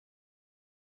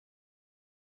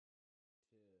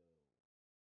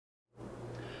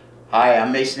Hi,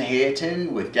 I'm Mason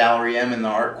Hayton with Gallery M and the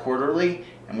Art Quarterly,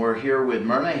 and we're here with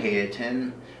Myrna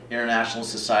Hayton, International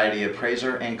Society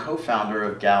Appraiser and co-founder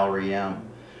of Gallery M.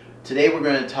 Today we're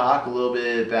going to talk a little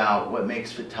bit about what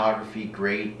makes photography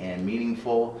great and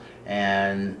meaningful,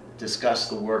 and discuss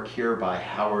the work here by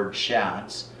Howard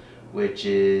Schatz, which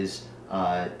is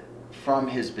from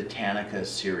his Botanica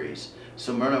series.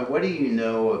 So Myrna, what do you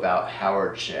know about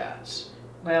Howard Schatz?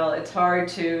 Well, it's hard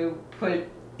to put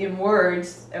in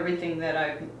words everything that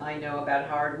I know about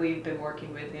Howard. We've been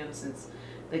working with him since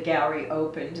the gallery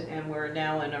opened, and we're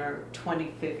now in our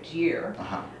 25th year.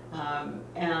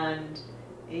 And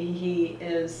he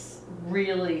is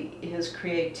really, his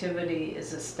creativity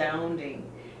is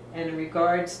astounding. And in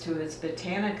regards to his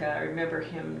Botanica, I remember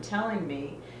him telling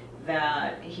me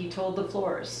that he told the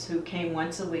florists who came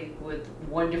once a week with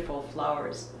wonderful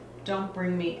flowers, "Don't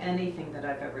bring me anything that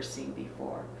I've ever seen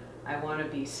before. I want to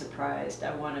be surprised.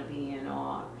 I want to be in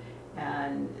awe."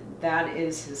 And that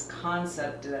is his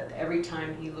concept, that every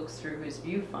time he looks through his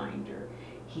viewfinder,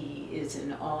 he is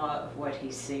in awe of what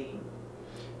he's seeing.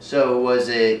 So was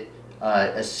it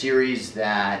a series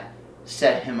that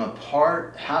set him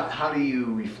apart? How do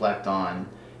you reflect on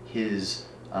his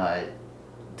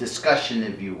discussion,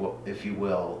 if you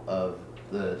will, of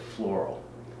the floral?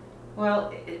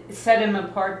 Well, it set him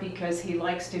apart because he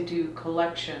likes to do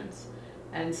collections,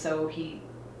 and so he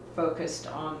focused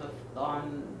on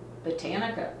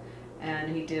Botanica,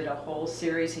 and he did a whole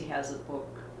series. He has a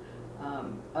book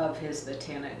of his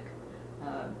Botanic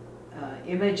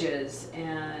images,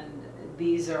 and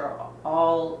these are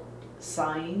all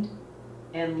signed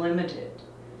and limited.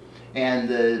 And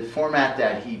the format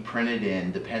that he printed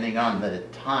in, depending on the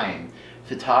time,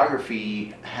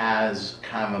 photography has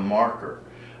kind of a marker.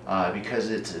 Because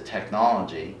it's a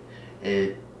technology,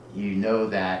 you know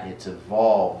that it's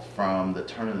evolved from the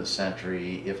turn of the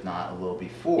century, if not a little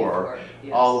before,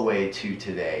 yes, all the way to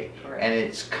today. Correct. And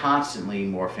it's constantly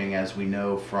morphing, as we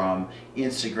know from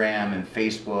Instagram and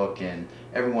Facebook, and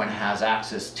everyone has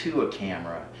access to a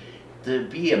camera. To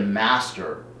be a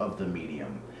master of the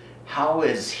medium, how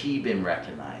has he been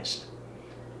recognized?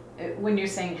 When you're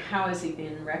saying how has he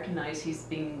been recognized, he's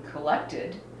being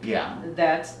collected. Yeah.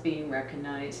 That's being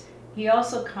recognized. He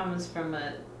also comes from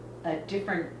a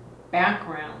different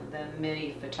background than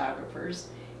many photographers.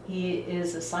 He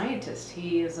is a scientist.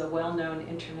 He is a well-known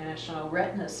international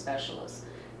retina specialist.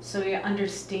 So he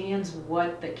understands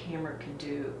what the camera can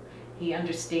do. He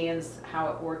understands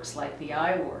how it works like the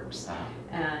eye works.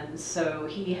 And so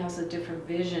he has a different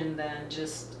vision than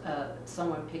just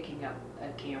someone picking up a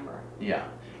camera. Yeah.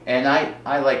 And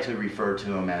I like to refer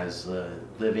to him as the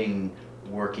living,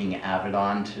 working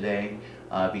Avedon today,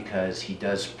 because he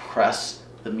does press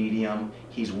the medium.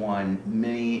 He's won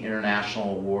many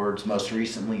international awards, most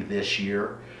recently this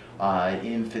year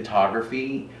in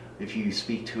photography. If you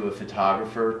speak to a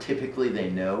photographer, typically they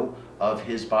know of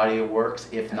his body of works,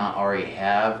 if not already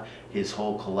have his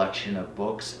whole collection of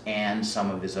books and some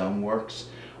of his own works.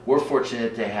 We're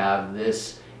fortunate to have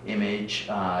this image.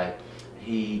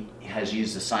 He has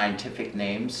used the scientific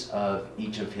names of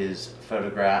each of his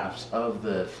photographs of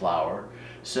the flower.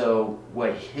 So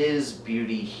what his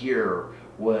beauty here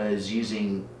was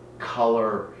using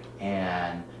color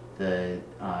and the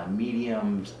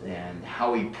mediums and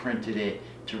how he printed it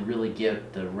to really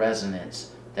give the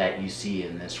resonance that you see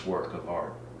in this work of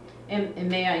art. And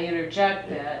may I interject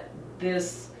that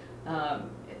this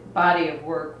body of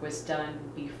work was done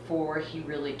before he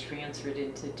really transferred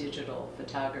into digital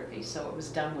photography, so it was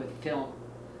done with film.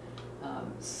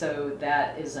 So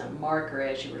that is a marker,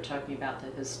 as you were talking about, the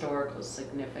historical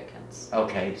significance.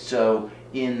 Okay, so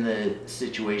in the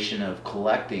situation of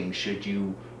collecting, should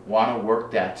you want a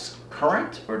work that's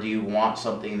current, or do you want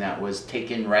something that was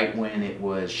taken right when it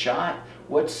was shot?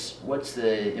 What's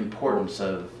the importance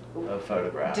of a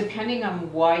photograph? Depending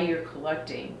on why you're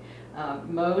collecting,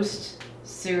 most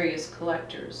serious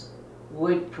collectors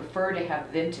would prefer to have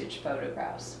vintage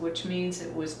photographs, which means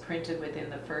it was printed within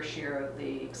the first year of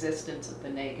the existence of the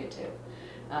negative.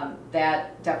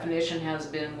 That definition has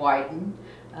been widened,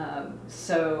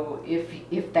 so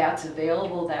if that's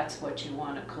available, that's what you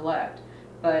want to collect,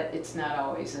 but it's not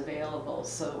always available.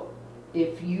 So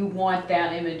if you want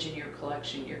that image in your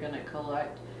collection, you're going to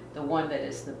collect the one that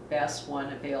is the best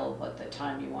one available at the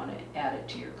time you want to add it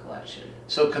to your collection.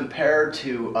 So compared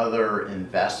to other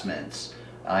investments,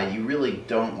 you really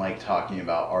don't like talking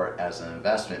about art as an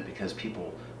investment because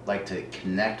people like to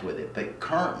connect with it. But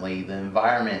currently, the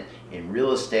environment in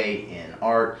real estate, in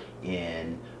art,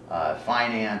 in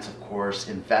finance, of course,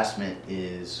 investment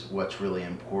is what's really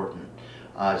important.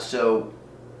 So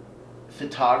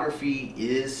photography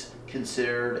is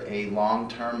considered a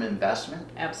long-term investment?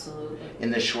 Absolutely.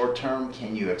 In the short term,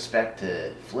 can you expect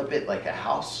to flip it like a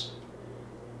house?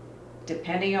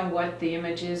 Depending on what the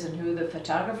image is and who the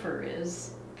photographer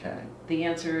is, Okay. the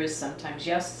answer is sometimes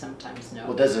yes, sometimes no.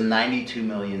 Well, does a $92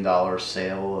 million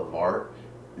sale of art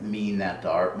mean that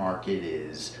the art market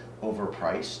is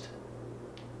overpriced?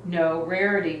 No,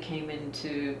 rarity came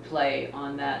into play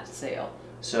on that sale.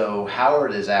 So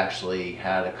Howard has actually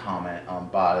had a comment on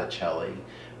Botticelli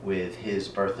with his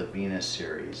Birth of Venus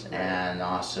series, Right. and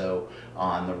also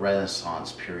on the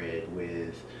Renaissance period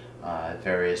with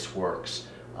various works,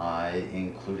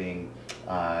 including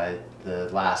the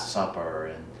Last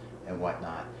Supper and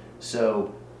whatnot.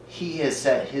 So he has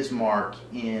set his mark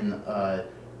in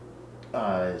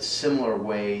a similar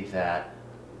way that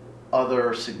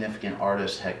other significant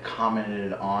artists had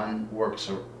commented on works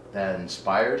that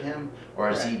inspired him, or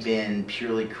has he Correct. been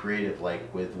purely creative,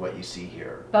 like with what you see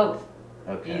here? Both.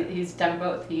 Okay. He's done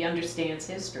both. He understands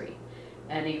history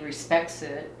and he respects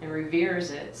it and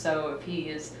reveres it. So if he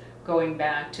is going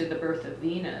back to the Birth of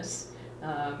Venus,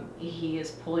 he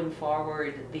is pulling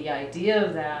forward the idea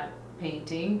of that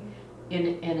painting and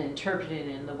interpreting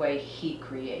it in the way he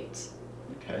creates.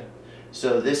 Okay.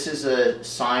 So this is a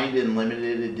signed and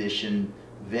limited edition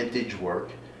vintage work,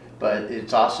 but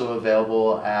it's also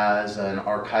available as an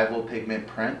archival pigment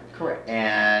print. Correct.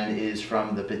 And is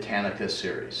from the Botanica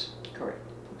series. Correct.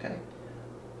 Okay.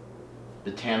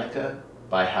 Botanica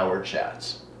by Howard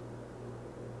Schatz.